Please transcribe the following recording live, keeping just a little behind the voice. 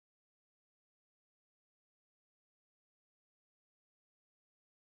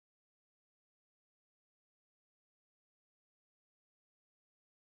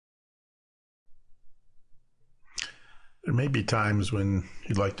There may be times when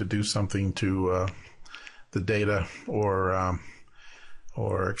you'd like to do something to the data or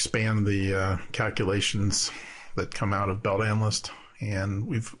expand the calculations that come out of Belt Analyst, and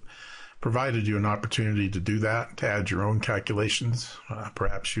we've provided you an opportunity to do that, to add your own calculations.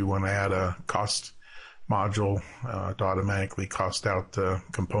 Perhaps you want to add a cost module to automatically cost out the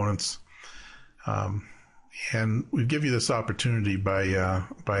components. And we give you this opportunity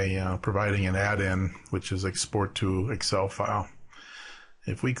by providing an add-in, which is export to Excel file.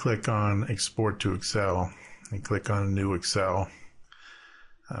 If we click on export to Excel and click on new Excel,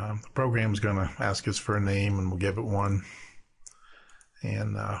 the program is going to ask us for a name, and we'll give it one.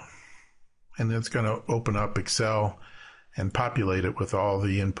 And it's going to open up Excel and populate it with all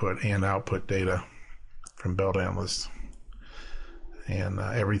the input and output data from Belt Analyst. And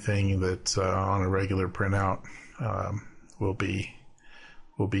everything that's on a regular printout will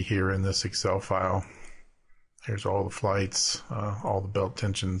be here in this Excel file. Here's all the flights, all the belt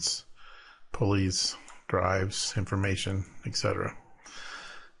tensions, pulleys, drives, information, etc.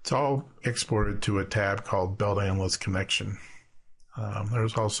 It's all exported to a tab called Belt Analyst Connection.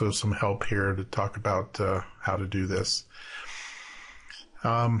 There's also some help here to talk about how to do this.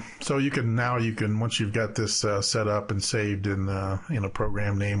 So you can once you've got this set up and saved in a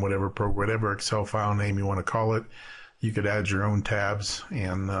program name, whatever Excel file name you want to call it, you could add your own tabs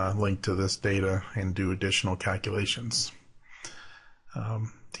and link to this data and do additional calculations.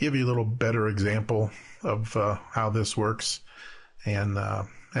 To give you a little better example of how this works,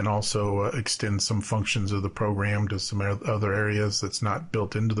 and also extend some functions of the program to some other areas that's not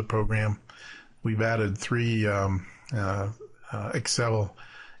built into the program, we've added three Excel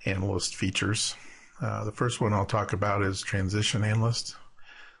Analyst features. The first one I'll talk about is Transition Analyst.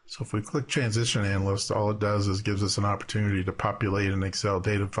 So if we click Transition Analyst, all it does is gives us an opportunity to populate an Excel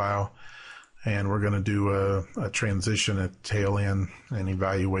data file, and we're going to do a transition at tail end and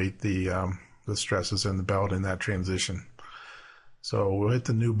evaluate the stresses in the belt in that transition. So we'll hit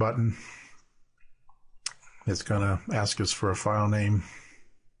the new button. It's going to ask us for a file name.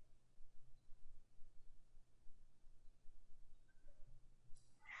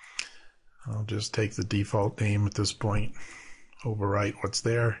 I'll just take the default name at this point, overwrite what's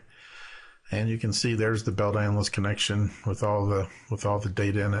there, and you can see there's the Belt Analyst connection with all the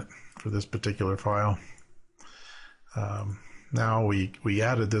data in it for this particular file. Now we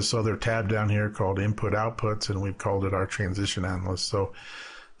added this other tab down here called Input Outputs, and we've called it our Transition Analyst. So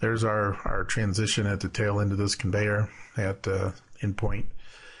there's our transition at the tail end of this conveyor at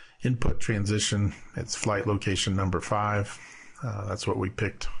input transition. It's flight location number 5. That's what we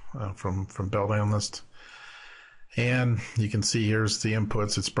picked from Belt Analyst. And you can see here's the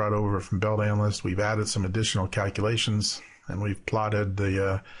inputs it's brought over from Belt Analyst. We've added some additional calculations, and we've plotted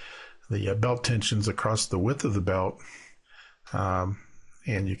the belt tensions across the width of the belt.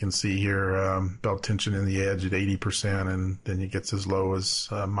 And you can see here belt tension in the edge at 80%, and then it gets as low as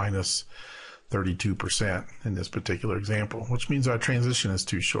minus 32% in this particular example, which means our transition is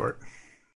too short.